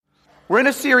We're in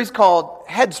a series called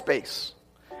Headspace.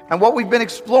 And what we've been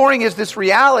exploring is this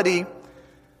reality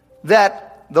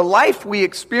that the life we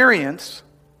experience,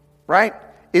 right,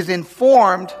 is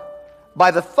informed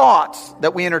by the thoughts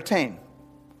that we entertain.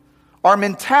 Our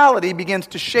mentality begins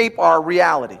to shape our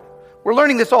reality. We're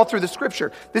learning this all through the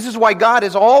Scripture. This is why God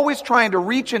is always trying to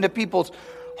reach into people's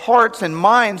hearts and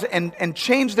minds and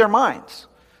change their minds.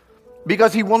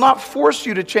 Because He will not force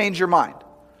you to change your mind.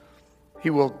 He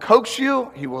will coax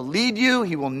you, He will lead you,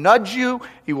 He will nudge you,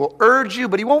 He will urge you,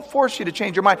 but He won't force you to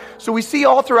change your mind. So we see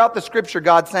all throughout the Scripture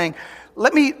God saying,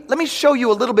 let me show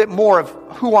you a little bit more of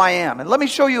who I am. And let me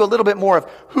show you a little bit more of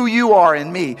who you are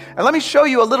in me. And let me show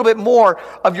you a little bit more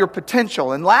of your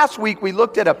potential. And last week we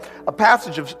looked at a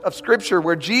passage of Scripture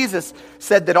where Jesus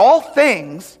said that all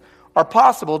things are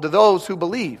possible to those who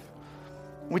believe.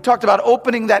 We talked about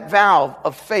opening that valve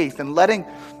of faith and letting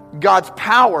God's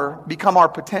power become our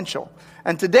potential.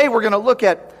 And today we're going to look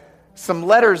at some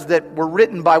letters that were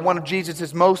written by one of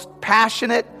Jesus' most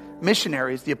passionate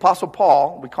missionaries, the Apostle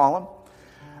Paul, we call him,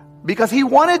 because he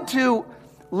wanted to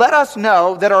let us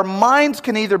know that our minds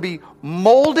can either be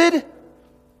molded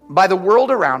by the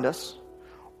world around us,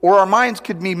 or our minds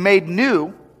could be made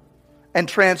new and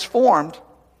transformed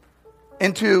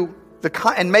into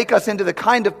and make us into the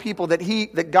kind of people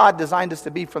that God designed us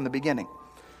to be from the beginning.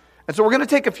 And so we're going to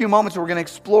take a few moments and we're going to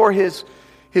explore his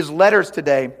letters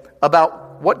today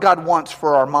about what God wants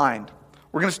for our mind.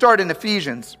 We're going to start in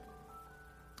Ephesians.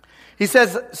 He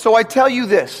says, so I tell you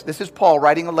this. This is Paul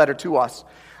writing a letter to us.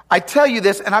 I tell you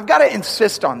this, and I've got to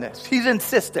insist on this. He's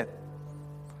insistent.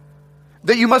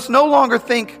 That you must no longer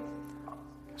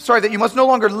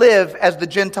live as the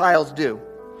Gentiles do.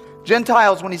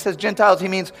 Gentiles, when he says Gentiles, he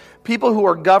means people who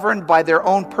are governed by their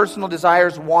own personal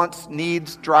desires, wants,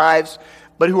 needs, drives,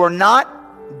 but who are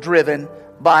not driven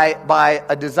by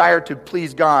a desire to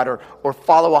please God or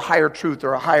follow a higher truth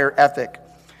or a higher ethic.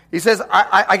 He says,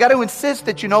 I got to insist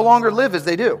that you no longer live as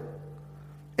they do.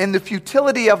 In the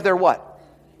futility of their what?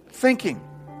 Thinking.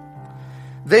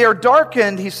 They are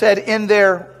darkened, he said, in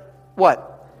their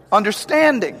what?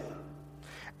 Understanding.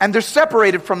 And they're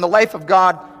separated from the life of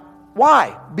God.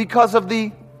 Why? Because of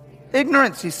the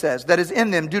ignorance, he says, that is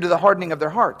in them due to the hardening of their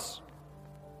hearts.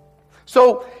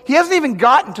 So he hasn't even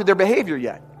gotten to their behavior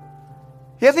yet.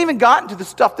 He hasn't even gotten to the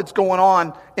stuff that's going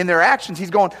on in their actions. He's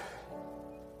going,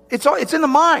 it's in the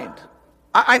mind.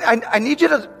 I need you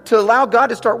to allow God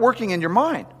to start working in your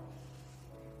mind.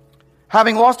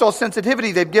 Having lost all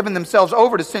sensitivity, they've given themselves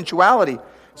over to sensuality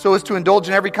so as to indulge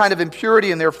in every kind of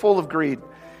impurity, and they're full of greed.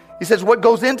 He says what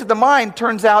goes into the mind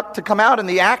turns out to come out in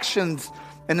the actions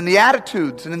and in the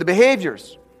attitudes and in the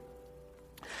behaviors.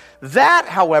 That,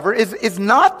 however, is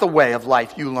not the way of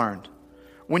life you learned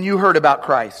when you heard about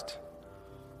Christ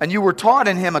and you were taught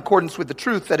in Him accordance with the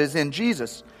truth that is in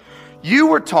Jesus. You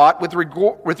were taught with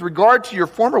regard to your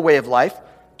former way of life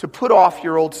to put off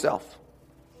your old self,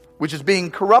 which is being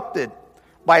corrupted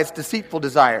by its deceitful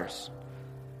desires,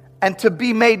 and to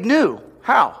be made new.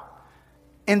 How?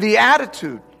 In the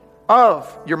attitude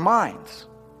of your minds.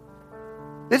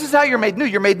 This is how you're made new.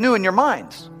 You're made new in your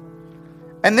minds.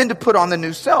 And then to put on the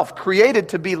new self, created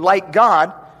to be like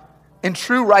God in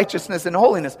true righteousness and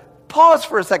holiness. Pause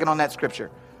for a second on that scripture.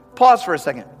 Pause for a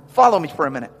second. Follow me for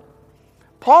a minute.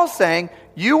 Paul's saying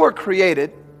you were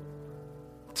created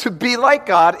to be like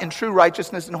God in true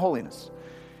righteousness and holiness.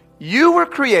 You were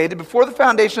created before the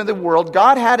foundation of the world.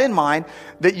 God had in mind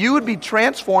that you would be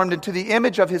transformed into the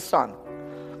image of His Son.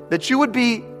 That you would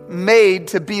be made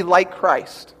to be like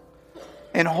Christ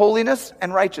in holiness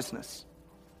and righteousness.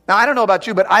 Now, I don't know about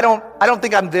you, but I don't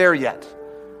think I'm there yet.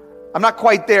 I'm not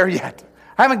quite there yet.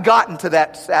 I haven't gotten to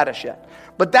that status yet.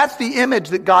 But that's the image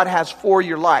that God has for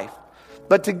your life.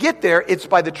 But to get there, it's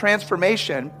by the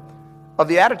transformation of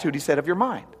the attitude, he said, of your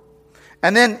mind.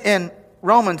 And then in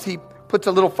Romans, he puts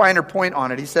a little finer point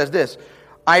on it. He says this,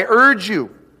 I urge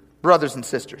you, brothers and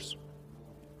sisters,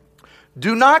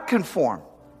 do not conform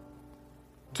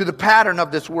to the pattern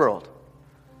of this world.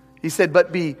 He said,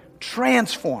 but be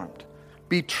transformed.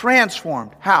 Be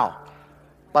transformed. How?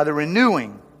 By the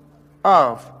renewing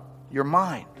of your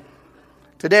mind.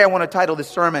 Today I want to title this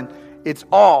sermon, It's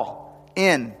All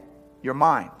in Your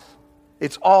Mind.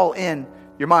 It's all in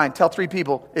your mind. Tell 3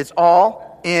 people, it's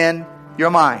all in your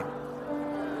mind.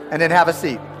 And then have a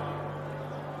seat.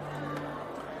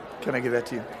 Can I give that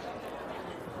to you?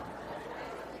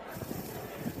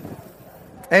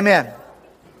 Amen.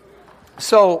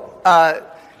 So,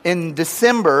 in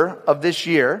December of this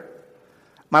year,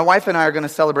 my wife and I are going to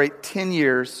celebrate 10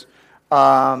 years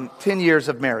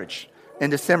of marriage in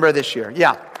December of this year.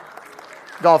 Yeah.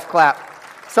 Golf clap.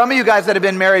 Some of you guys that have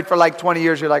been married for like 20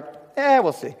 years, you're like,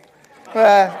 we'll see.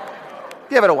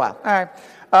 Give it a while. All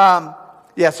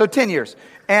right. So 10 years.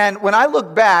 And when I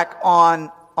look back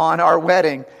on our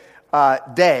wedding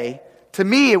day, to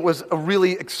me, it was a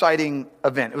really exciting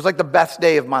event. It was like the best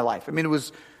day of my life. I mean, it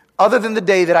was, other than the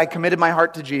day that I committed my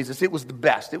heart to Jesus, it was the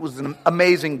best. It was an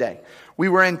amazing day. We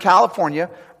were in California.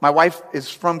 My wife is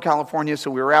from California, so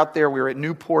we were out there. We were at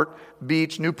Newport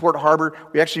Beach, Newport Harbor.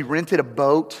 We actually rented a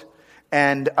boat,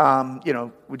 and,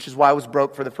 which is why I was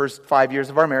broke for the first 5 years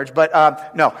of our marriage.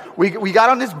 But no, we got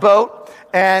on this boat,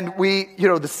 and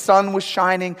the sun was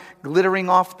shining, glittering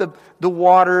off the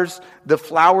waters. The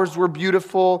flowers were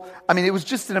beautiful. I mean, it was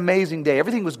just an amazing day.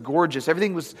 Everything was gorgeous.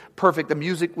 Everything was perfect. The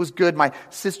music was good. My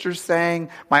sister sang.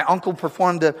 My uncle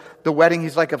performed the wedding.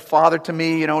 He's like a father to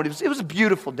me. It was a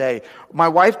beautiful day. My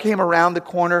wife came around the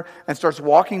corner and starts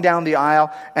walking down the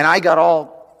aisle, and I got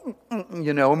all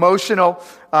emotional,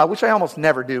 which I almost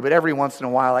never do, but every once in a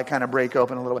while I kind of break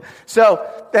open a little bit. So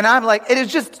then I'm like, it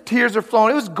is just, tears are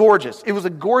flowing. It was gorgeous. It was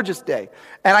a gorgeous day.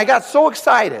 And I got so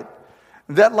excited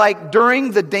that like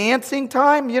during the dancing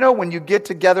time, when you get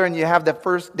together and you have that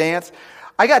first dance,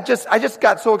 I just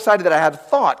got so excited that I had a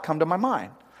thought come to my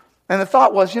mind. And the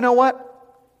thought was, you know what?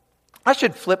 I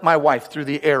should flip my wife through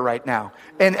the air right now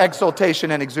in exultation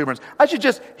and exuberance. I should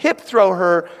just hip throw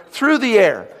her through the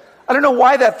air. I don't know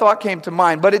why that thought came to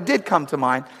mind, but it did come to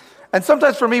mind. And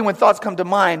sometimes for me, when thoughts come to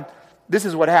mind, this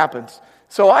is what happens.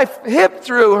 So I hip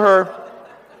through her.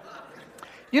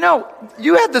 You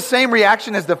had the same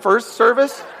reaction as the first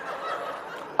service.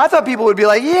 I thought people would be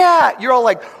like, yeah. You're all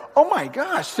like, oh my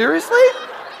gosh, seriously?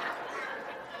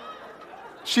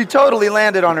 She totally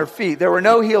landed on her feet. There were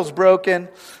no heels broken.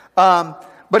 But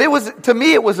to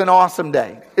me, it was an awesome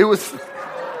day. It was,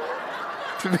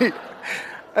 to me,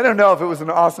 I don't know if it was an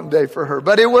awesome day for her,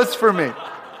 but it was for me.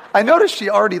 I noticed she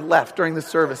already left during the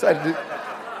service.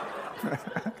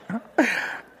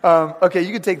 Okay,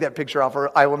 you can take that picture off,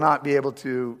 or I will not be able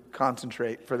to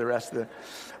concentrate for the rest of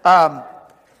the...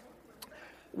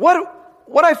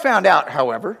 What I found out,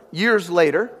 however, years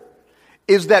later,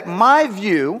 is that my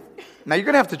view... Now, you're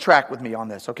going to have to track with me on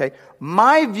this, okay?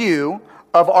 My view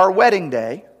of our wedding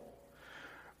day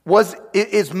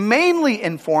is mainly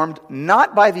informed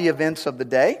not by the events of the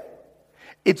day.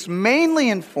 It's mainly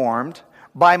informed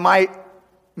by my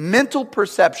mental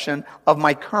perception of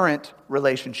my current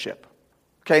relationship.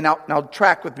 Okay, now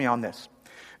track with me on this.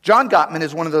 John Gottman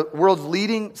is one of the world's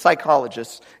leading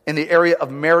psychologists in the area of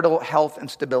marital health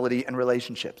and stability and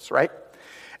relationships, right?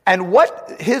 And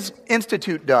what his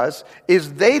institute does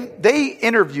is they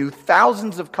interview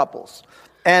thousands of couples.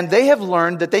 And they have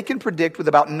learned that they can predict with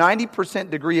about 90%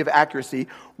 degree of accuracy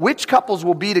which couples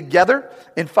will be together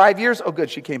in 5 years. Oh, good,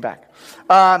 she came back.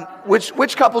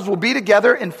 Which couples will be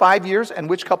together in 5 years and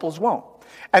which couples won't.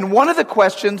 And one of the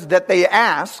questions that they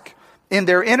ask in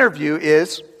their interview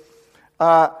is,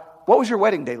 what was your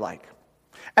wedding day like?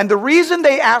 And the reason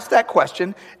they ask that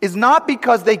question is not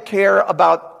because they care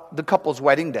about the couple's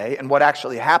wedding day and what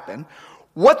actually happened.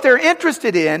 What they're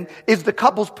interested in is the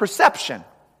couple's perception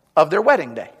of their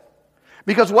wedding day.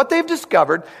 Because what they've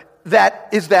discovered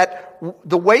is that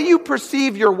the way you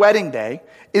perceive your wedding day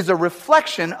is a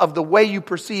reflection of the way you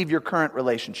perceive your current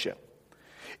relationship.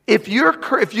 If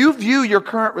you view your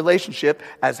current relationship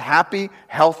as happy,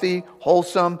 healthy,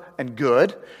 wholesome, and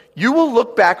good, you will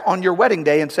look back on your wedding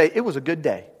day and say, it was a good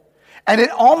day. And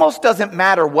it almost doesn't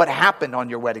matter what happened on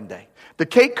your wedding day. The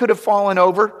cake could have fallen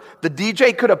over. The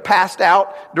DJ could have passed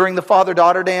out during the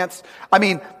father-daughter dance. I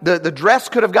mean, the dress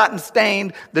could have gotten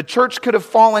stained. The church could have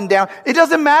fallen down. It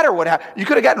doesn't matter what happened. You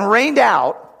could have gotten rained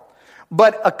out.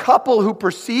 But a couple who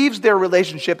perceives their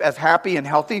relationship as happy and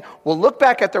healthy will look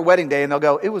back at their wedding day and they'll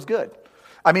go, it was good.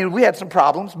 I mean, we had some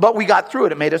problems, but we got through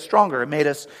it. It made us stronger.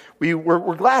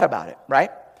 We're glad about it,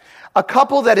 right? A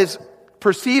couple that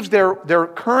perceives their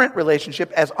current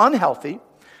relationship as unhealthy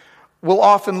will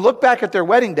often look back at their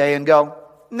wedding day and go,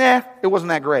 nah, it wasn't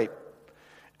that great.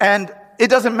 And it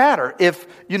doesn't matter if,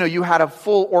 you had a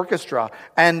full orchestra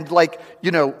and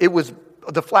it was,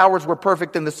 the flowers were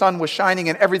perfect and the sun was shining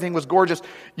and everything was gorgeous.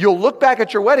 You'll look back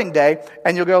at your wedding day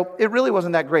and you'll go, it really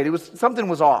wasn't that great. Something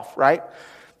was off, right?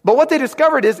 But what they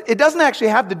discovered is it doesn't actually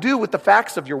have to do with the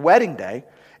facts of your wedding day.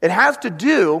 It has to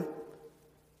do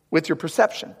with your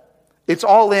perception. It's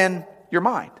all in your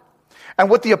mind. And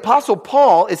what the Apostle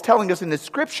Paul is telling us in this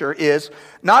scripture is,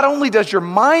 not only does your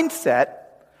mindset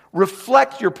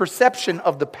reflect your perception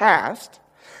of the past,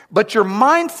 but your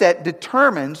mindset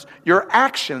determines your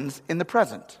actions in the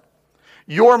present.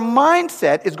 Your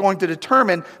mindset is going to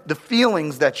determine the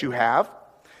feelings that you have,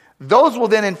 Those will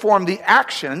then inform the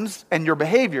actions and your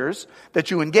behaviors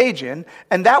that you engage in,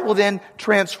 and that will then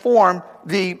transform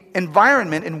the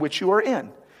environment in which you are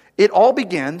in. It all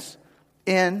begins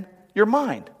in your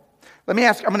mind. I'm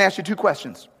going to ask you two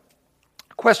questions.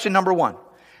 Question number one: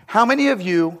 how many of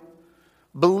you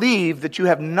believe that you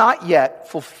have not yet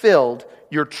fulfilled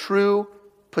your true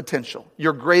potential,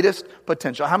 your greatest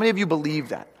potential? How many of you believe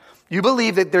that? You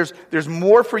believe that there's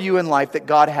more for you in life that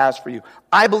God has for you.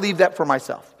 I believe that for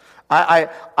myself.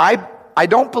 I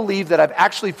don't believe that I've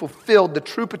actually fulfilled the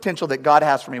true potential that God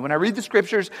has for me. When I read the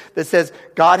scriptures that says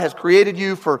God has created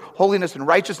you for holiness and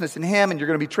righteousness in Him, and you're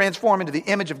going to be transformed into the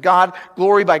image of God,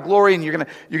 glory by glory, and you're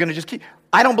going to just keep.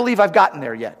 I don't believe I've gotten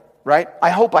there yet, right? I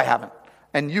hope I haven't,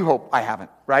 and you hope I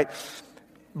haven't, right?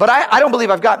 But I don't believe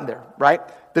I've gotten there, right?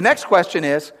 The next question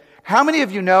is, how many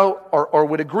of you know or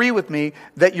would agree with me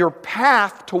that your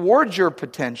path towards your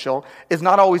potential is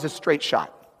not always a straight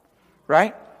shot,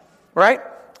 right? Right?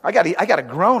 I got to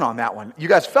groan on that one. You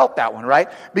guys felt that one, right?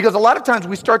 Because a lot of times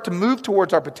we start to move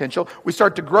towards our potential. We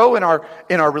start to grow in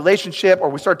our relationship, or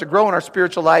we start to grow in our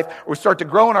spiritual life, or we start to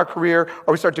grow in our career,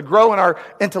 or we start to grow in our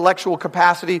intellectual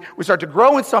capacity. We start to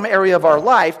grow in some area of our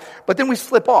life, but then we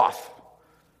slip off,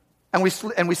 and we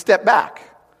step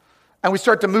back, and we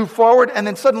start to move forward, and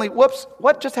then suddenly, whoops!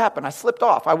 What just happened? I slipped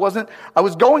off. I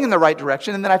was going in the right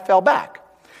direction, and then I fell back.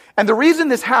 And the reason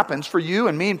this happens for you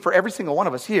and me and for every single one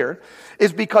of us here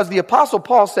is because the Apostle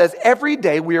Paul says every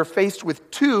day we are faced with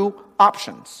two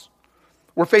options.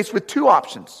 We're faced with two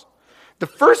options. The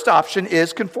first option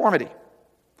is conformity.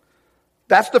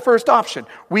 That's the first option.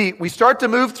 We start to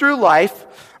move through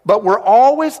life, but we're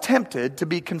always tempted to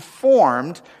be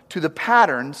conformed to the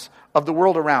patterns of the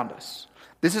world around us.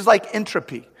 This is like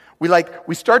entropy.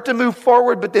 We start to move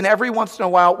forward, but then every once in a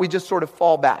while we just sort of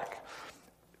fall back.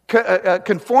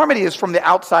 Conformity is from the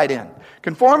outside in.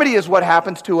 Conformity is what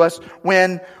happens to us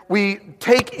when we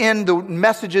take in the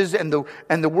messages and the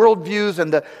worldviews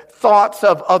and the thoughts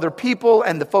of other people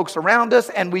and the folks around us,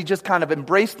 and we just kind of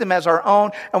embrace them as our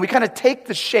own, and we kind of take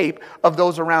the shape of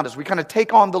those around us. We kind of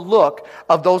take on the look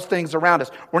of those things around us.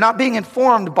 We're not being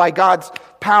informed by God's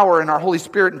power and our Holy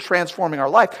Spirit in transforming our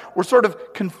life. We're sort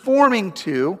of conforming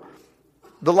to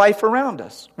the life around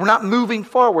us. We're not moving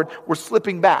forward. We're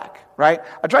slipping back, right?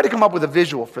 I tried to come up with a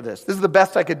visual for this. This is the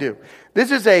best I could do. This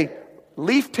is a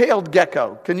leaf-tailed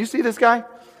gecko. Can you see this guy?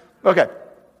 Okay.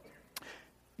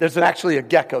 There's actually a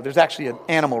gecko. There's actually an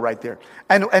animal right there.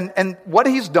 And what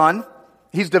he's done,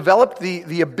 he's developed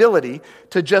the ability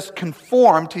to just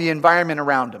conform to the environment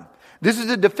around him. This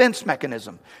is a defense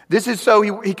mechanism. This is so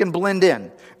he can blend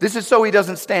in. This is so he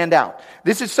doesn't stand out.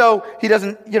 This is so he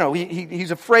doesn't, he's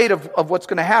afraid of what's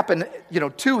going to happen,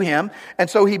 to him. And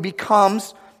so he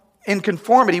becomes in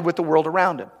conformity with the world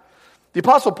around him. The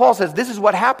Apostle Paul says this is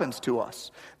what happens to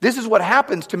us. This is what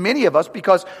happens to many of us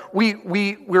because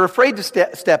we're afraid to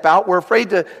step out. We're afraid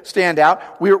to stand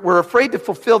out. We're afraid to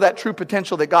fulfill that true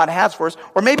potential that God has for us.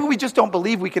 Or maybe we just don't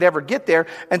believe we could ever get there.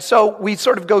 And so we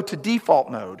sort of go to default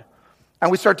mode. And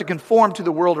we start to conform to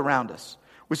the world around us.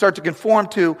 We start to conform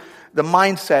to the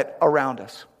mindset around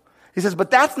us. He says, but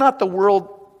that's not the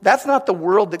world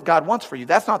that God wants for you.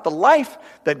 That's not the life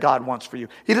that God wants for you.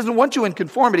 He doesn't want you in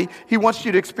conformity. He wants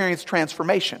you to experience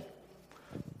transformation.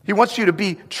 He wants you to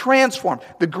be transformed.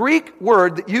 The Greek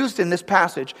word that used in this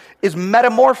passage is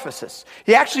metamorphosis.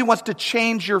 He actually wants to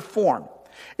change your form.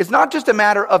 It's not just a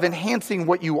matter of enhancing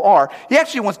what you are. He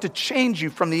actually wants to change you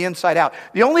from the inside out.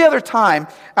 The only other time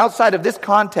outside of this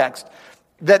context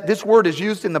that this word is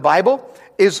used in the Bible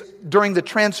is during the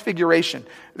transfiguration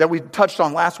that we touched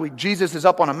on last week. Jesus is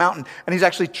up on a mountain and he's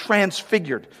actually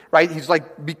transfigured, right? He's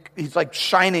like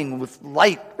shining with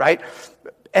light, right?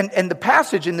 And the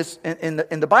passage in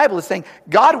the Bible is saying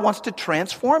God wants to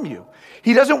transform you.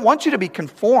 He doesn't want you to be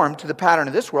conformed to the pattern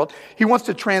of this world. He wants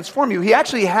to transform you. He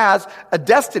actually has a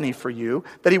destiny for you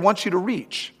that he wants you to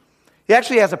reach. He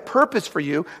actually has a purpose for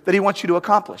you that he wants you to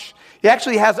accomplish. He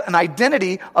actually has an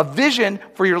identity, a vision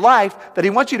for your life that he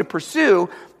wants you to pursue.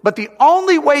 But the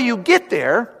only way you get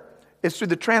there is through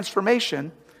the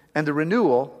transformation and the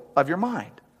renewal of your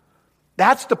mind.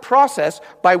 That's the process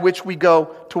by which we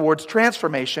go towards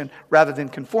transformation rather than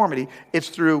conformity. It's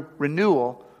through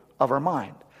renewal of our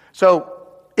mind. So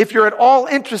if you're at all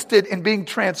interested in being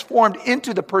transformed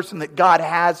into the person that God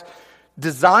has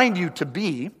designed you to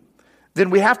be, then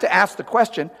we have to ask the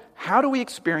question, how do we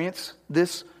experience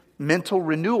this mental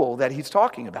renewal that he's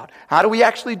talking about? How do we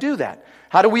actually do that?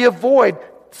 How do we avoid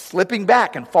slipping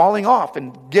back and falling off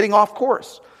and getting off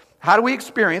course? How do we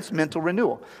experience mental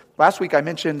renewal? Last week I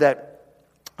mentioned that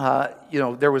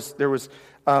there was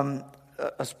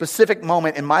a specific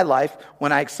moment in my life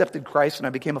when I accepted Christ and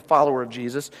I became a follower of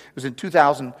Jesus. It was in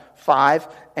 2005,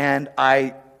 and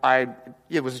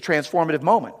it was a transformative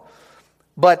moment.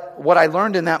 But what I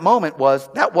learned in that moment was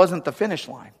that wasn't the finish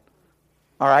line.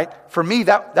 All right? For me,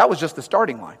 that was just the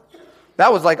starting line.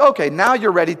 That was like, okay, now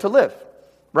you're ready to live,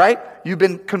 right? You've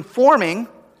been conforming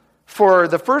for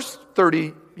the first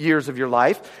 30 years of your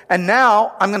life, and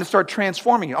now I'm going to start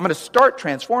transforming you. I'm going to start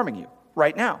transforming you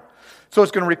right now. So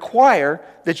it's going to require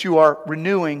that you are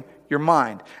renewing your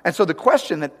mind. And so the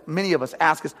question that many of us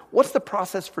ask is, what's the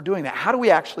process for doing that? How do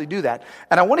we actually do that?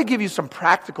 And I want to give you some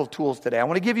practical tools today. I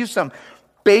want to give you some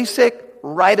basic,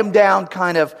 write them down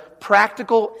kind of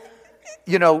practical,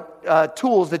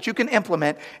 tools that you can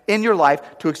implement in your life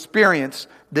to experience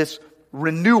this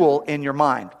renewal in your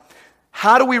mind.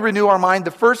 How do we renew our mind?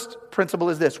 The first principle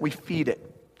is this: we feed it.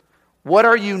 What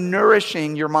are you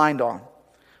nourishing your mind on?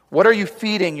 What are you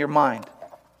feeding your mind?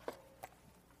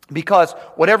 Because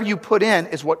whatever you put in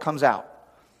is what comes out.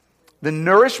 The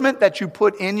nourishment that you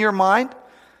put in your mind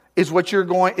is what you're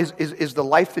going is the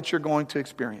life that you're going to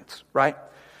experience, right?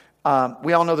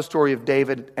 We all know the story of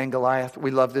David and Goliath.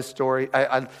 We love this story.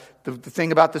 The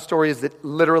thing about the story is that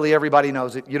literally everybody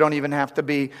knows it. You don't even have to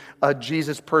be a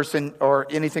Jesus person or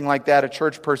anything like that, a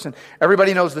church person.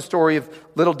 Everybody knows the story of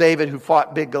little David who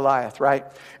fought big Goliath, right?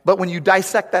 But when you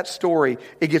dissect that story,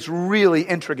 it gets really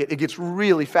intricate. It gets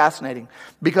really fascinating.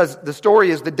 Because the story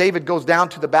is that David goes down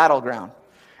to the battleground.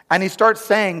 And he starts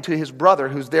saying to his brother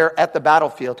who's there at the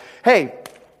battlefield, hey,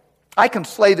 I can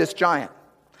slay this giant.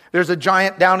 There's a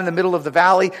giant down in the middle of the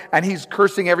valley, and he's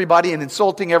cursing everybody and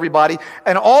insulting everybody.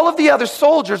 And all of the other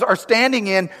soldiers are standing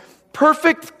in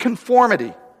perfect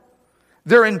conformity.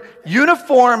 They're in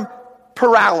uniform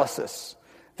paralysis.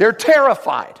 They're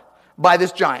terrified by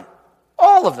this giant.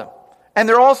 All of them. And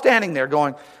they're all standing there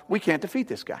going, we can't defeat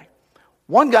this guy.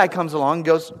 One guy comes along and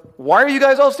goes, why are you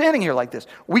guys all standing here like this?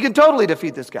 We can totally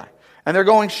defeat this guy. And they're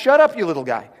going, shut up, you little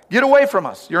guy. Get away from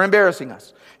us. You're embarrassing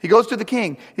us. He goes to the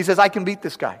king. He says, I can beat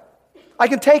this guy. I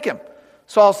can take him.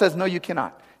 Saul says, no, you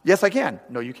cannot. Yes, I can.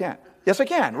 No, you can't. Yes, I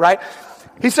can, right?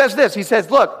 He says this. He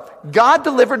says, look, God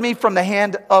delivered me from the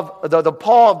hand of the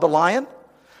paw of the lion.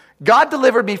 God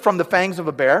delivered me from the fangs of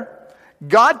a bear.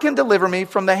 God can deliver me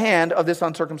from the hand of this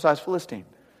uncircumcised Philistine.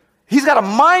 He's got a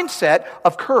mindset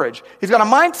of courage. He's got a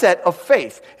mindset of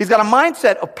faith. He's got a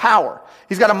mindset of power.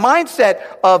 He's got a mindset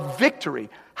of victory.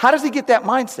 How does he get that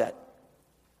mindset?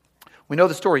 We know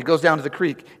the story. He goes down to the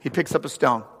creek. He picks up a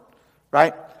stone,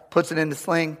 right? Puts it in the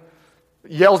sling,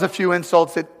 yells a few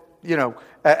insults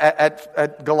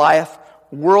at Goliath,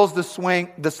 whirls the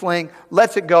sling,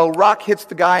 lets it go. Rock hits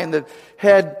the guy in the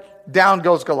head. Down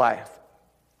goes Goliath.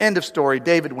 End of story.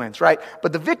 David wins, right?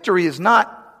 But the victory is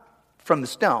not from the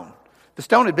stone. The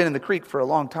stone had been in the creek for a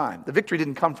long time. The victory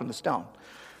didn't come from the stone.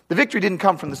 The victory didn't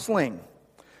come from the sling.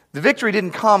 The victory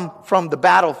didn't come from the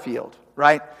battlefield,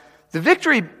 right? The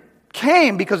victory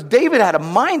came because David had a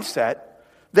mindset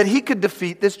that he could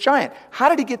defeat this giant. How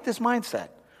did he get this mindset?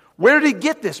 Where did he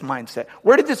get this mindset?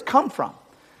 Where did this come from?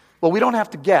 Well, we don't have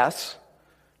to guess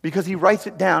because he writes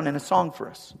it down in a song for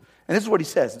us. And this is what he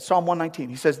says in Psalm 119.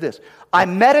 He says this: I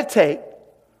meditate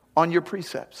on your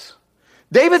precepts.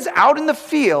 David's out in the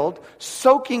field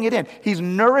soaking it in. He's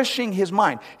nourishing his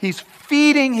mind. He's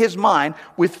feeding his mind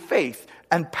with faith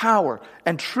and power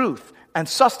and truth and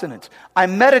sustenance. I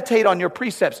meditate on your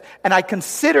precepts and I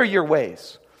consider your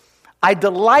ways. I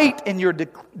delight in your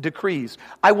decrees.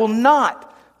 I will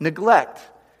not neglect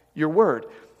your word.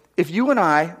 If you and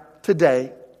I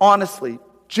today, honestly,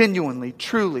 genuinely,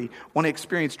 truly want to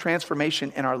experience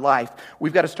transformation in our life,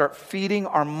 we've got to start feeding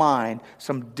our mind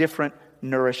some different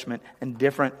nourishment and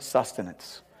different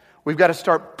sustenance. We've got to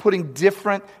start putting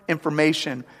different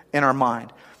information in our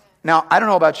mind. Now, I don't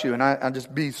know about you, and I'll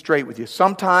just be straight with you.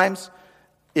 Sometimes,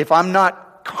 if I'm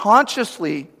not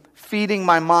consciously feeding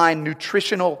my mind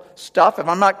nutritional stuff, if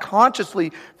I'm not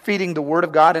consciously feeding the Word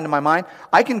of God into my mind,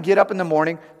 I can get up in the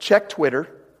morning, check Twitter,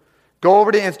 go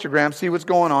over to Instagram, see what's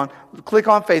going on, click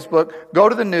on Facebook, go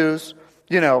to the news,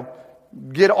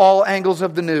 get all angles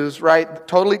of the news, right?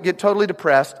 Get totally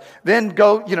depressed. Then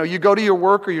go, you go to your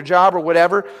work or your job or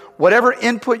whatever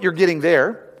input you're getting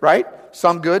there, right?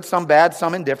 Some good, some bad,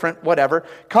 some indifferent, whatever.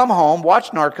 Come home,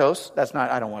 watch Narcos.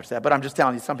 I don't watch that, but I'm just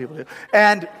telling you, some people do.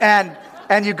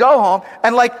 And you go home,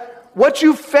 and like what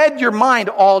you fed your mind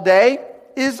all day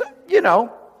is,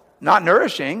 not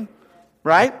nourishing,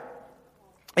 right?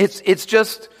 It's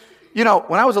just, when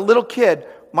I was a little kid,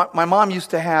 my mom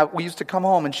we used to come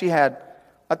home and she had,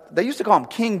 they used to call them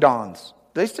King Dongs.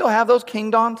 Do they still have those King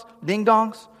Dongs? Ding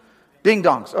Dongs? Ding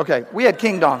Dongs. Okay, we had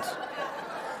King Dongs.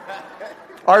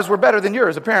 Ours were better than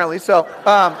yours, apparently. So,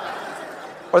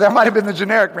 or that might have been the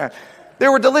generic brand. They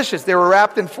were delicious. They were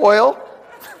wrapped in foil.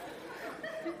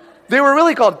 They were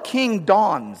really called King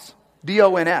Dons,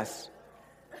 D-O-N-S.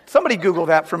 Somebody Google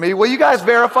that for me. Will you guys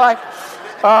verify?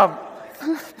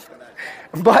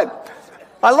 But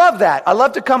I love that. I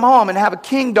love to come home and have a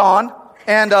King Don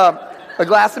and a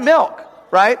glass of milk,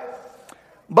 right?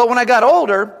 But when I got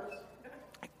older,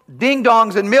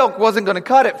 ding-dongs and milk wasn't going to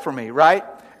cut it for me, right?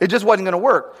 It just wasn't going to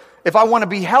work. If I want to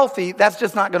be healthy, that's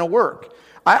just not going to work.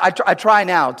 I try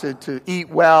now to eat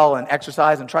well and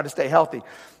exercise and try to stay healthy.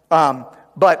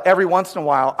 But every once in a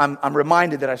while, I'm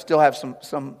reminded that I still have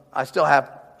I still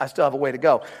have a way to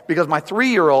go. Because my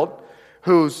 3-year-old,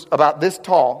 who's about this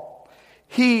tall,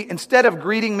 he, instead of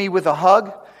greeting me with a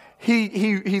hug,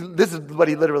 he this is what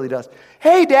he literally does.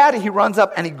 Hey, Dad, he runs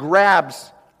up and he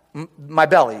grabs my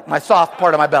belly, my soft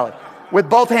part of my belly, with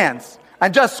both hands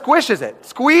and just squishes it,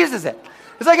 squeezes it.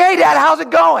 He's like, hey, Dad, how's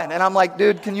it going? And I'm like,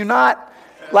 dude, can you not?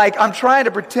 Like, I'm trying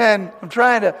to pretend,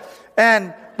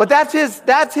 but that's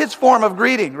his form of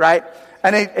greeting, right?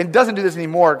 And he doesn't do this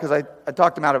anymore because I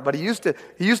talked him out of it, but he used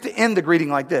to end the greeting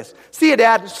like this. See you,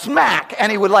 Dad, smack.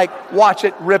 And he would like watch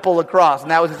it ripple across.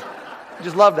 And that was I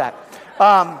just love that.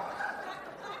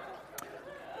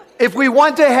 If we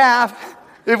want to have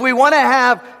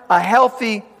a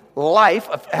healthy life,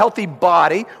 a healthy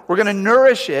body, we're going to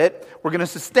nourish it, we're going to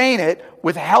sustain it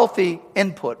with healthy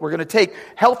input. We're going to take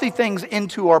healthy things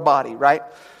into our body, right?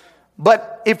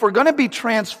 But if we're going to be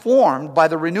transformed by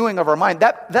the renewing of our mind,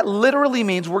 that literally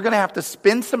means we're going to have to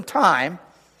spend some time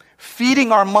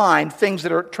feeding our mind things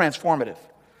that are transformative.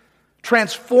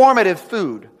 Transformative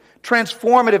food,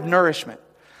 transformative nourishment.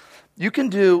 You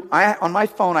can on my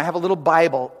phone, I have a little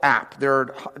Bible app. There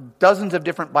are dozens of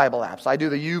different Bible apps. I do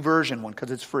the YouVersion one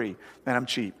because it's free and I'm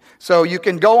cheap. So you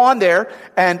can go on there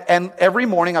and every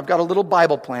morning I've got a little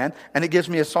Bible plan and it gives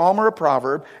me a psalm or a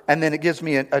proverb and then it gives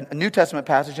me a New Testament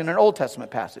passage and an Old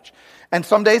Testament passage. And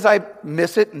some days I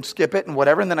miss it and skip it and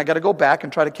whatever and then I got to go back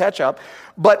and try to catch up.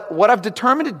 But what I've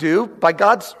determined to do by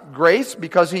God's grace,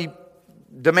 because He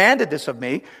demanded this of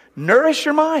me, nourish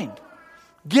your mind.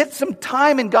 Get some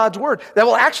time in God's Word that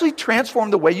will actually transform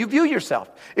the way you view yourself.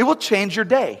 It will change your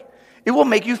day. It will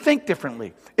make you think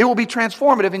differently. It will be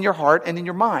transformative in your heart and in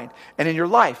your mind and in your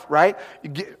life, right? You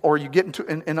get into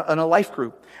in a life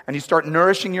group and you start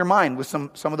nourishing your mind with some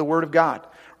of the Word of God,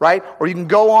 right? Or you can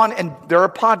go on and there are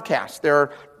podcasts. There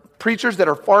are preachers that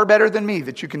are far better than me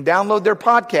that you can download their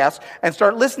podcasts and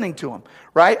start listening to them,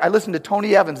 right? I listened to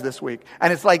Tony Evans this week,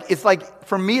 and it's like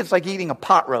for me, it's like eating a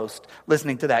pot roast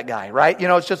listening to that guy, right? You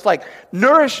know, it's just like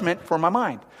nourishment for my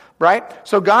mind, right?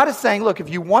 So God is saying, look, if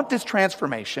you want this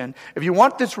transformation, if you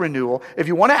want this renewal, if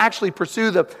you want to actually pursue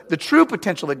the true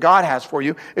potential that God has for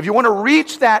you, if you want to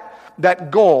reach that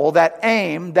goal, that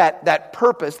aim, that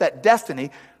purpose, that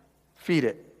destiny, feed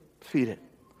it.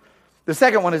 The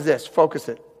second one is this: focus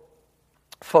it.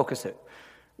 Focus it.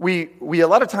 We a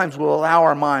lot of times will allow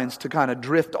our minds to kind of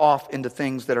drift off into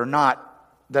things that are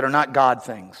not God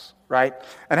things, right?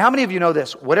 And how many of you know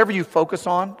this? Whatever you focus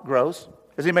on grows.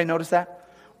 Has anybody noticed that?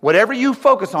 Whatever you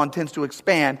focus on tends to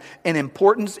expand in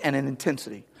importance and in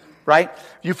intensity, right?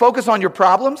 You focus on your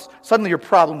problems, suddenly your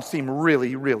problems seem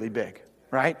really, really big,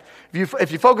 right?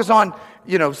 If you focus on,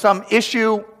 some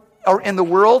issue or in the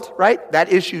world, right?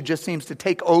 That issue just seems to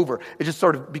take over. It just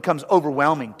sort of becomes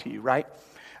overwhelming to you, right?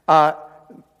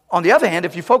 On the other hand,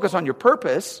 if you focus on your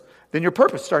purpose, then your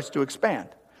purpose starts to expand.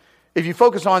 If you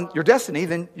focus on your destiny,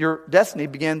 then your destiny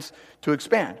begins to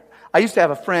expand. I used to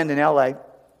have a friend in LA,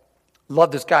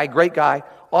 loved this guy, great guy,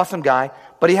 awesome guy,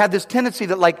 but he had this tendency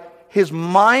that his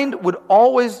mind would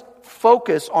always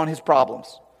focus on his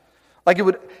problems.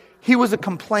 He was a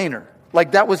complainer.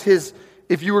 That was his,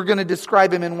 if you were going to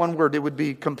describe him in one word, it would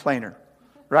be complainer.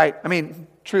 Right? I mean,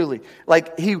 truly.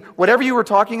 Whatever you were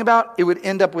talking about, it would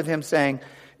end up with him saying,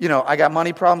 I got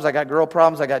money problems, I got girl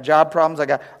problems, I got job problems, I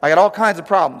got all kinds of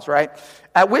problems, right?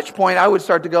 At which point I would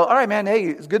start to go, all right, man, hey,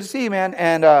 it's good to see you, man,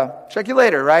 and check you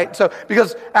later, right? So,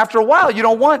 because after a while, you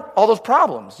don't want all those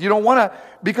problems. You don't want to,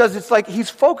 because it's like he's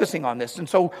focusing on this. And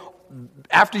so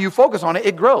after you focus on it,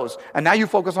 it grows. And now you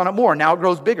focus on it more. Now it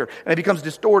grows bigger. And it becomes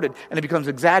distorted. And it becomes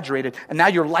exaggerated. And now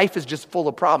your life is just full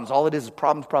of problems. All it is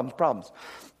problems, problems, problems.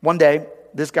 One day,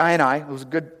 this guy and I, who was a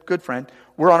good friend,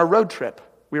 we're on a road trip.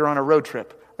 We were on a road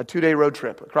trip, a 2-day road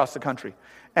trip across the country.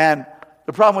 And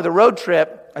the problem with a road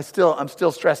trip, I'm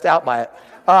still stressed out by it,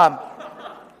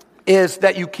 is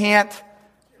that you can't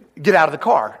get out of the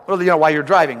car, while you're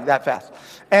driving that fast.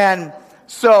 And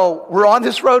so we're on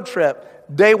this road trip.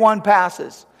 Day one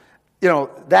passes.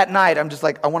 That night, I'm just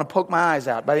like, I want to poke my eyes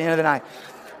out by the end of the night.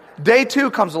 Day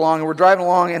 2 comes along, and we're driving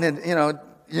along, and then, and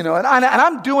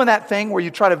I'm doing that thing where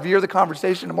you try to veer the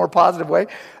conversation in a more positive way.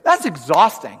 That's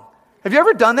exhausting. Have you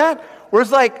ever done that? Where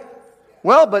it's like,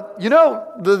 well, but, and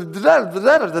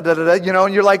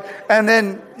you're like, and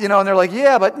then, and they're like,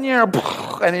 yeah, but, and,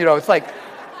 it's like,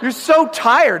 you're so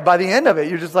tired by the end of it.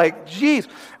 You're just like, geez.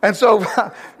 And so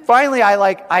finally,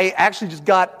 I actually just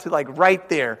got to like right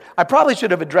there. I probably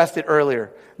should have addressed it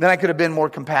earlier. Then I could have been more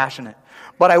compassionate.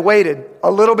 But I waited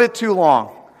a little bit too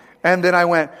long. And then I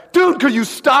went, dude, could you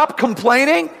stop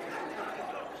complaining?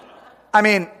 I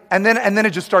mean, and then it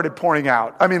just started pouring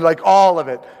out. I mean, like all of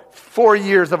it. 4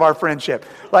 years of our friendship.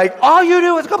 Like, all you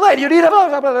do is complain. You need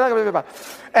a...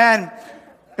 And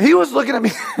he was looking at me.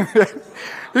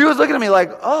 He was looking at me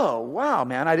like, oh, wow,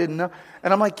 man, I didn't know.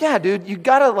 And I'm like, yeah, dude, you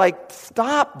got to, like,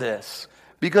 stop this.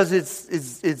 Because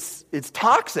it's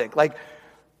toxic. Like,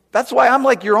 that's why I'm,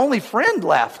 like, your only friend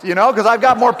left, because I've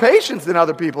got more patience than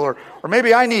other people. Or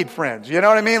maybe I need friends, you know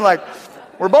what I mean? Like,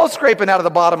 we're both scraping out of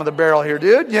the bottom of the barrel here,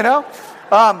 dude,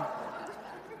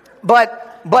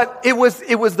 But it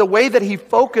was the way that he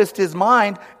focused his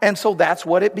mind, and so that's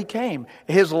what it became.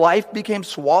 His life became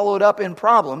swallowed up in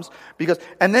problems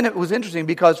and then it was interesting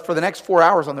because for the next 4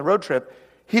 hours on the road trip,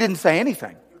 he didn't say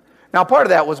anything. Now, part of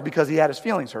that was because he had his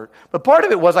feelings hurt, but part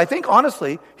of it was, I think,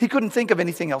 honestly, he couldn't think of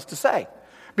anything else to say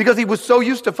because he was so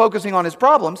used to focusing on his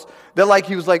problems that,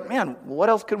 he was like, man, what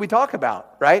else could we talk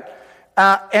about, right?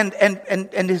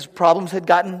 And his problems had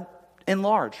gotten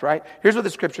enlarged, right? Here's what the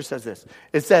scripture says this.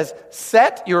 It says,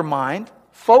 set your mind,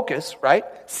 focus, right?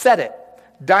 Set it,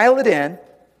 dial it in,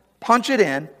 punch it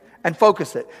in, and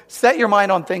focus it. Set your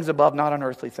mind on things above, not on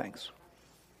earthly things.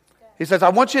 He says, I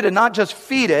want you to not just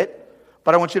feed it,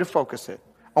 but I want you to focus it.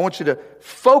 I want you to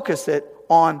focus it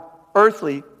on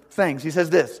earthly things. He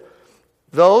says this,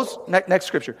 next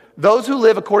scripture, those who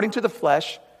live according to the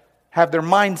flesh have their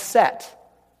mind set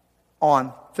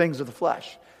on things of the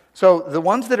flesh. So the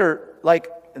ones that are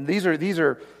and these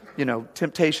are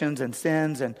temptations and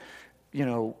sins and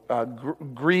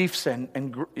griefs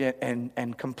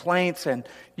and complaints and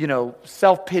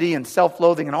self-pity and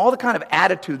self-loathing and all the kind of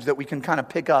attitudes that we can kind of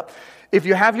pick up. If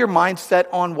you have your mind set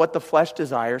on what the flesh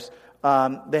desires,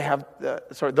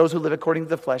 those who live according to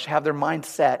the flesh have their mind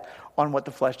set on what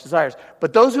the flesh desires.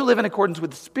 But those who live in accordance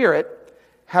with the Spirit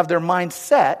have their mind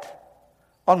set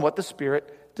on what the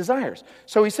Spirit desires.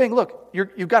 So he's saying, look,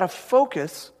 you've got to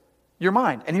focus your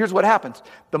mind. And here's what happens.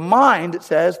 The mind, it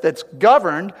says, that's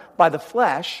governed by the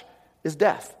flesh is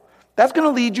death. That's going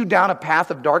to lead you down a path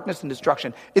of darkness and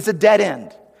destruction. It's a dead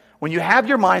end. When you have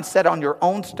your mind set on your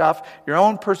own stuff, your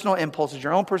own personal impulses,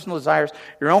 your own personal desires,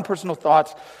 your own personal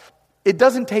thoughts, it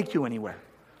doesn't take you anywhere.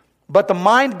 But the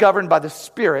mind governed by the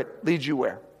Spirit leads you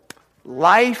where?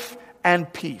 Life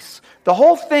and peace. The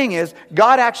whole thing is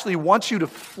God actually wants you to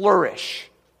flourish.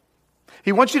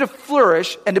 He wants you to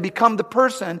flourish and to become the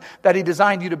person that He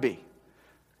designed you to be.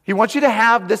 He wants you to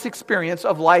have this experience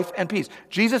of life and peace.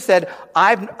 Jesus said,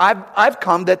 I've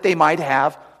come that they might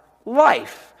have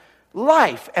life,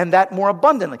 and that more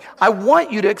abundantly. I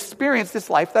want you to experience this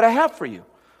life that I have for you.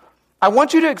 I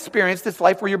want you to experience this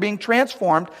life where you're being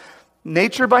transformed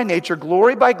nature by nature,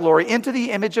 glory by glory, into the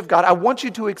image of God. I want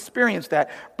you to experience that,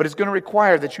 but it's going to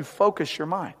require that you focus your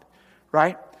mind,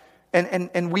 right?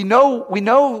 And we know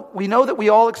that we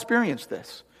all experience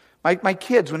this. My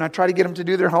kids, when I try to get them to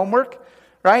do their homework,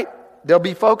 right? They'll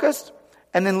be focused,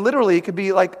 and then literally it could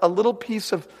be like a little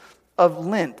piece of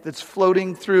lint that's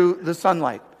floating through the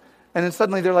sunlight. And then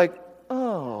suddenly they're like,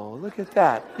 oh, look at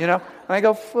that, And I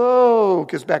go,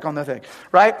 focus back on the thing,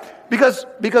 right? Because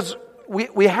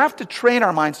we have to train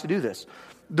our minds to do this.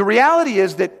 The reality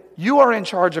is that you are in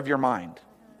charge of your mind.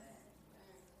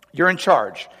 You're in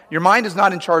charge. Your mind is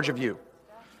not in charge of you.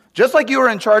 Just like you are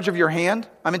in charge of your hand,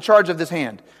 I'm in charge of this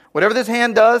hand. Whatever this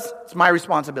hand does, it's my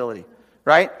responsibility,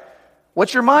 right?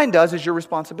 What your mind does is your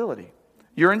responsibility.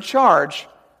 You're in charge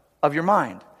of your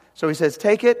mind. So he says,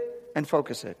 take it and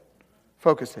focus it.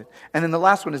 Focus it. And then the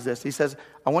last one is this. He says,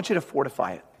 I want you to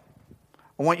fortify it.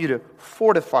 I want you to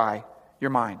fortify your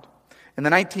mind. In the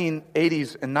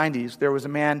 1980s and 90s, there was a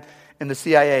man in the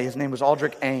CIA. His name was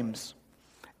Aldrich Ames.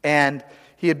 And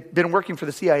he had been working for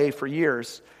the CIA for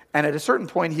years, and at a certain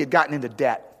point he had gotten into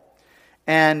debt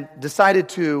and decided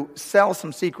to sell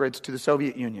some secrets to the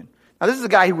Soviet Union. Now this is a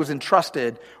guy who was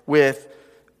entrusted with,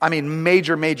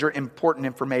 major important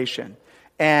information.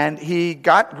 And he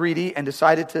got greedy and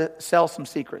decided to sell some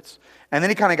secrets. And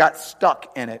then he kind of got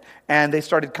stuck in it, and they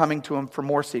started coming to him for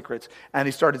more secrets, and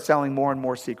he started selling more and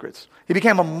more secrets. He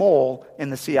became a mole in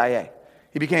the CIA.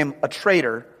 He became a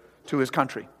traitor to his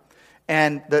country.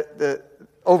 And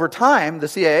over time, the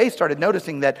CIA started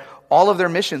noticing that all of their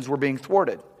missions were being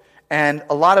thwarted. And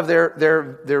a lot of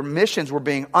their missions were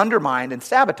being undermined and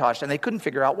sabotaged, and they couldn't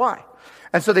figure out why.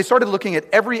 And so they started looking at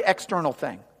every external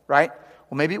thing, right?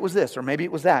 Well, maybe it was this, or maybe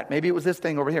it was that. Maybe it was this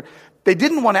thing over here. They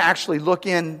didn't want to actually look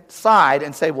inside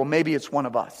and say, well, maybe it's one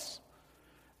of us.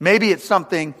 Maybe it's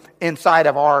something inside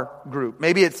of our group.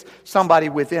 Maybe it's somebody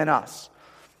within us.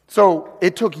 So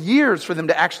it took years for them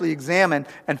to actually examine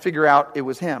and figure out it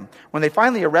was him. When they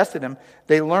finally arrested him,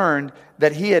 they learned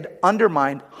that he had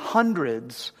undermined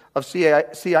hundreds of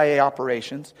CIA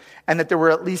operations, and that there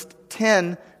were at least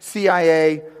 10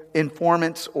 CIA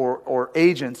informants or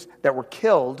agents that were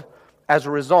killed as a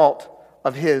result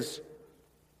of his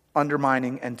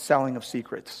undermining and selling of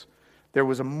secrets. There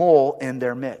was a mole in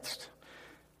their midst.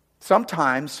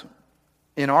 Sometimes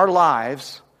in our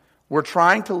lives, we're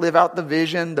trying to live out the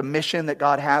vision, the mission that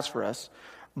God has for us,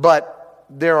 but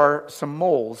there are some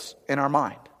moles in our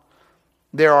mind.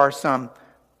 There are some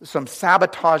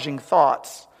sabotaging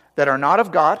thoughts that are not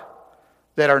of God,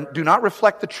 that do not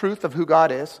reflect the truth of who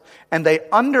God is, and they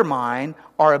undermine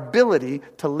our ability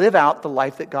to live out the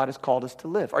life that God has called us to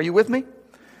live. Are you with me?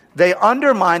 They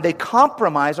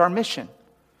compromise our mission,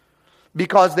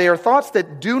 because they are thoughts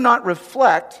that do not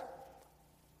reflect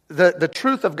the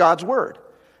truth of God's word.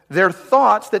 They're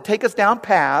thoughts that take us down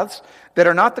paths that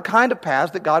are not the kind of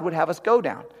paths that God would have us go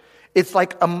down. It's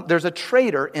like there's a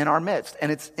traitor in our midst,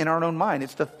 and it's in our own mind.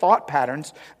 It's the thought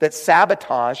patterns that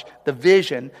sabotage the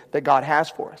vision that God has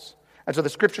for us. And so the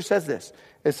scripture says this.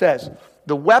 It says,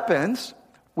 the weapons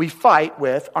we fight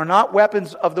with are not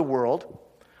weapons of the world.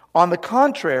 On the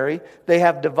contrary, they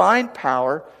have divine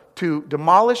power to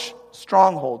demolish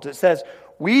strongholds. It says,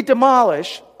 we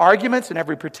demolish arguments and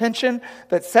every pretension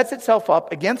that sets itself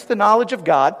up against the knowledge of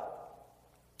God,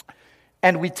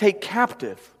 and we take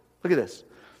captive. Look at this.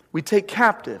 We take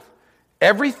captive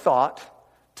every thought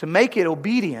to make it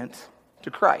obedient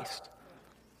to Christ.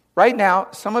 Right now,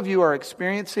 some of you are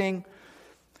experiencing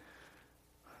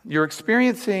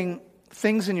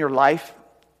things in your life,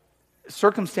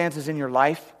 circumstances in your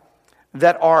life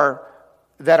that are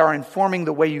informing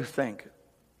the way you think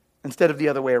instead of the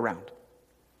other way around.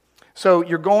 So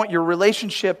your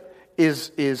relationship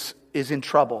is in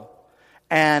trouble,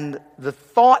 and the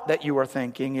thought that you are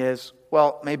thinking is,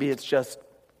 well, maybe it's just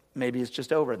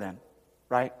over then,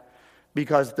 right?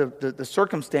 Because the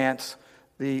circumstance,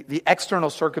 the external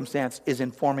circumstance is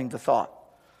informing the thought.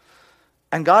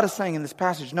 And God is saying in this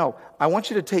passage, no, I want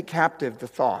you to take captive the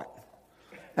thought.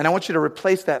 And I want you to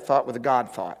replace that thought with a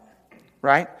God thought,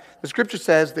 right? The scripture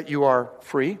says that you are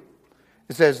free.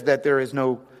 It says that there is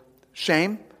no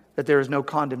shame, that there is no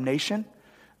condemnation,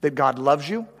 that God loves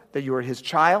you, that you are his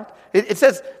child. It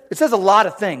says a lot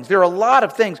of things. There are a lot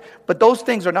of things, but those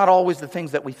things are not always the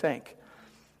things that we think.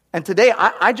 And today,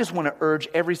 I just want to urge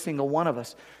every single one of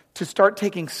us to start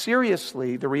taking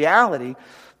seriously the reality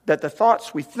that the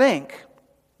thoughts we think,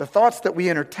 the thoughts that we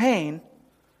entertain,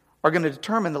 are going to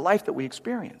determine the life that we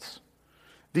experience.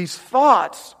 These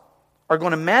thoughts are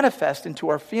going to manifest into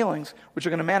our feelings, which are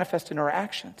going to manifest in our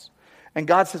actions. And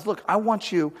God says, look, I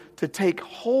want you to take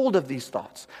hold of these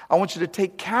thoughts. I want you to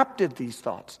take captive these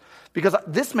thoughts, because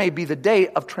this may be the day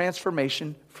of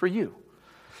transformation for you.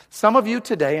 Some of you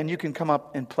today, and you can come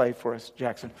up and play for us,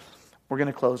 Jackson. We're going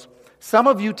to close. Some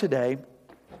of you today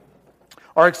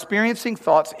are experiencing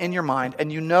thoughts in your mind,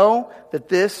 and you know that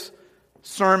this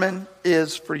sermon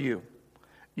is for you.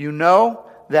 You know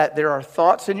that there are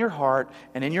thoughts in your heart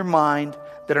and in your mind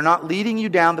that are not leading you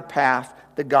down the path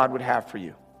that God would have for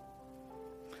you.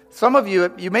 Some of you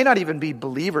may not even be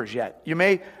believers yet. You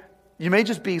may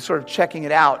just be sort of checking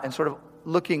it out and sort of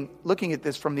looking at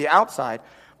this from the outside.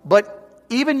 But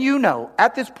even you know,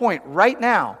 at this point, right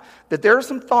now, that there are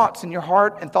some thoughts in your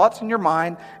heart and thoughts in your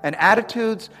mind and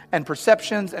attitudes and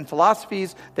perceptions and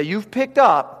philosophies that you've picked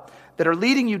up that are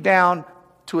leading you down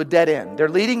to a dead end. They're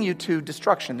leading you to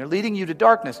destruction. They're leading you to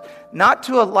darkness. Not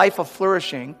to a life of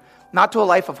flourishing, not to a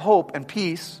life of hope and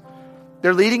peace.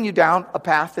 They're leading you down a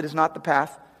path that is not the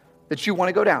path that you want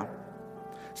to go down.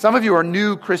 Some of you are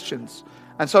new Christians,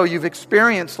 and so you've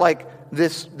experienced like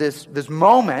this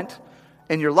moment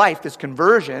in your life, this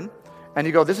conversion, and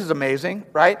you go, this is amazing,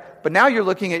 right? But now you're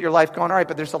looking at your life going, all right,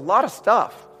 but there's a lot of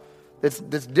stuff that's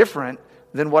different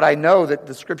than what I know that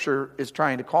the scripture is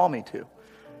trying to call me to.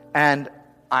 And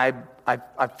I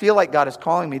feel like God is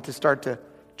calling me to start to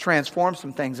transform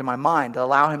some things in my mind, to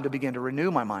allow him to begin to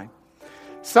renew my mind.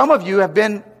 Some of you have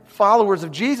been followers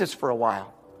of Jesus for a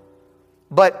while,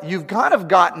 but you've kind of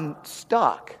gotten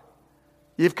stuck.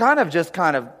 You've gotten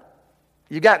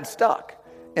stuck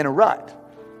in a rut.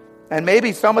 And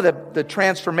maybe some of the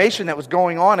transformation that was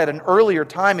going on at an earlier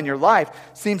time in your life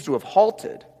seems to have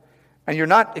halted. And you're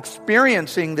not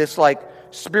experiencing this like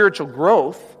spiritual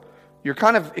growth. You're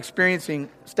kind of experiencing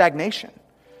stagnation.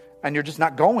 And you're just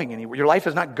not going anywhere. Your life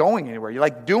is not going anywhere. You're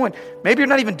like maybe you're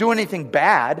not even doing anything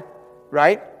bad,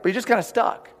 right? But you're just kind of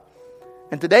stuck.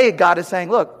 And today God is saying,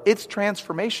 look, it's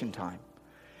transformation time.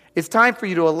 It's time for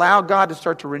you to allow God to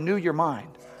start to renew your mind.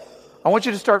 I want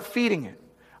you to start feeding it.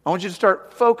 I want you to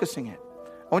start focusing it.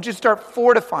 I want you to start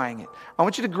fortifying it. I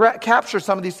want you to capture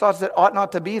some of these thoughts that ought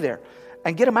not to be there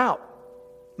and get them out.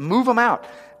 Move them out.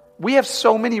 We have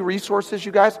so many resources,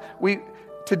 you guys.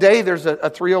 Today there's a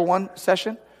 301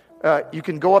 session. You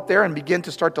can go up there and begin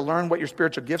to start to learn what your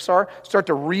spiritual gifts are. Start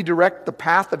to redirect the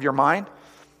path of your mind.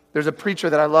 There's a preacher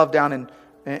that I love down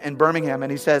in Birmingham,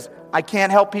 and he says, I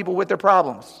can't help people with their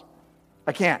problems.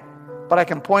 I can't. But I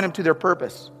can point them to their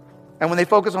purpose. And when they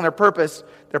focus on their purpose,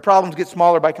 their problems get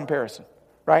smaller by comparison.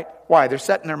 Right? Why? They're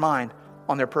setting their mind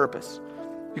on their purpose.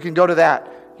 You can go to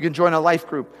that. You can join a life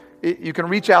group. You can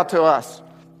reach out to us.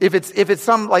 If it's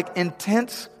some like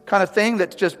intense kind of thing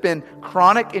that's just been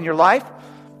chronic in your life,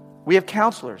 we have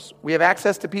counselors. We have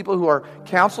access to people who are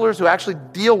counselors who actually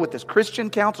deal with this, Christian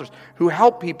counselors who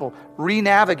help people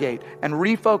re-navigate and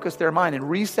refocus their mind and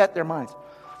reset their minds.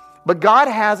 But God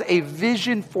has a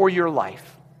vision for your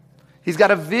life. He's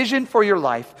got a vision for your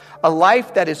life, a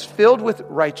life that is filled with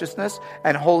righteousness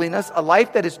and holiness, a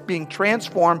life that is being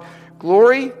transformed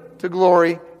glory to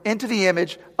glory into the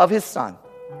image of His Son.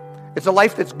 It's a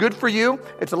life that's good for you.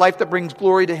 It's a life that brings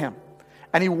glory to Him.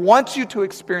 And He wants you to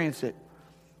experience it.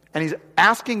 And He's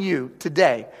asking you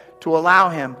today to allow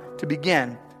Him to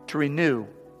begin to renew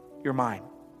your mind.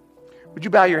 Would you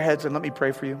bow your heads and let me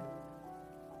pray for you?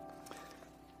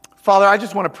 Father, I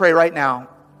just want to pray right now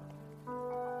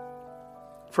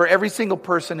for every single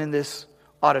person in this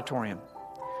auditorium.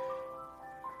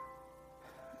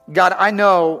 God, I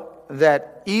know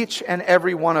that each and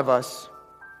every one of us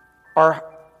are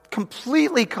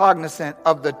completely cognizant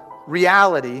of the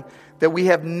reality that we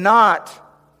have not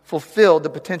fulfilled the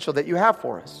potential that you have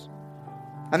for us.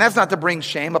 And that's not to bring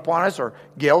shame upon us or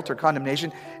guilt or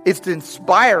condemnation. It's to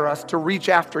inspire us to reach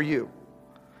after you.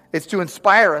 It's to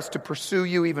inspire us to pursue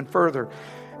you even further.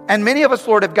 And many of us,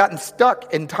 Lord, have gotten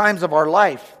stuck in times of our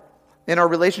life, in our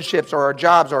relationships or our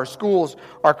jobs or our schools,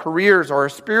 our careers or our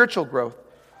spiritual growth.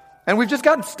 And we've just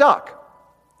gotten stuck.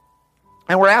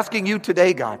 And we're asking you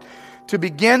today, God, to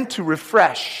begin to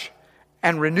refresh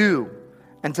and renew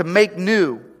and to make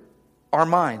new our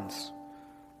minds.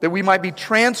 That we might be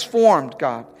transformed,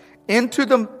 God, into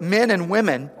the men and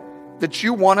women that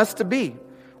you want us to be.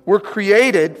 We're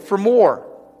created for more.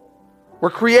 We're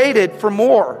created for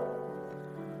more.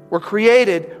 We're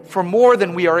created for more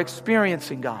than we are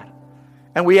experiencing, God.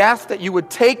 And we ask that you would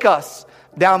take us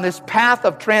down this path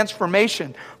of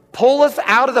transformation. Pull us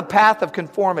out of the path of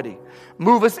conformity.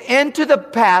 Move us into the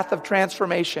path of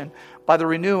transformation by the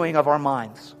renewing of our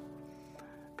minds.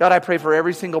 God, I pray for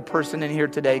every single person in here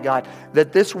today, God,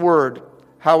 that this word,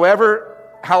 however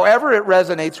it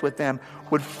resonates with them,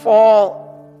 would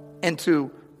fall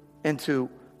into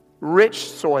rich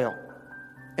soil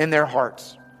in their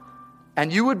hearts.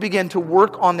 And you would begin to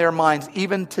work on their minds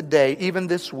even today, even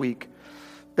this week,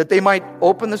 that they might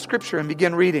open the scripture and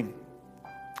begin reading,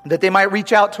 that they might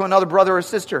reach out to another brother or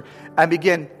sister and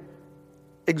begin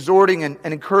exhorting and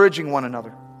encouraging one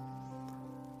another,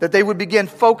 that they would begin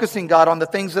focusing, God, on the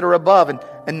things that are above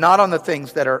and not on the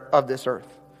things that are of this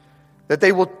earth, that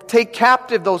they will take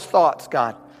captive those thoughts,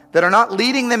 God, that are not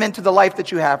leading them into the life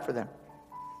that you have for them,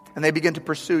 and they begin to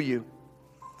pursue you.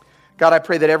 God, I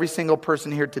pray that every single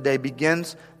person here today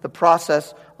begins the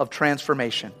process of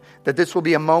transformation, that this will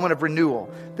be a moment of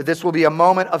renewal, that this will be a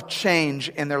moment of change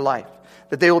in their life,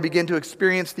 that they will begin to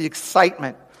experience the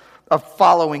excitement of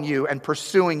following you and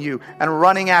pursuing you and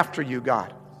running after you,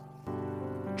 God.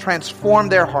 Transform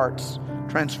their hearts,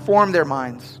 transform their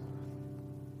minds,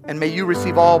 and may you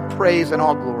receive all praise and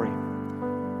all glory.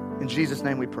 In Jesus'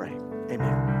 name we pray.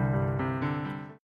 Amen.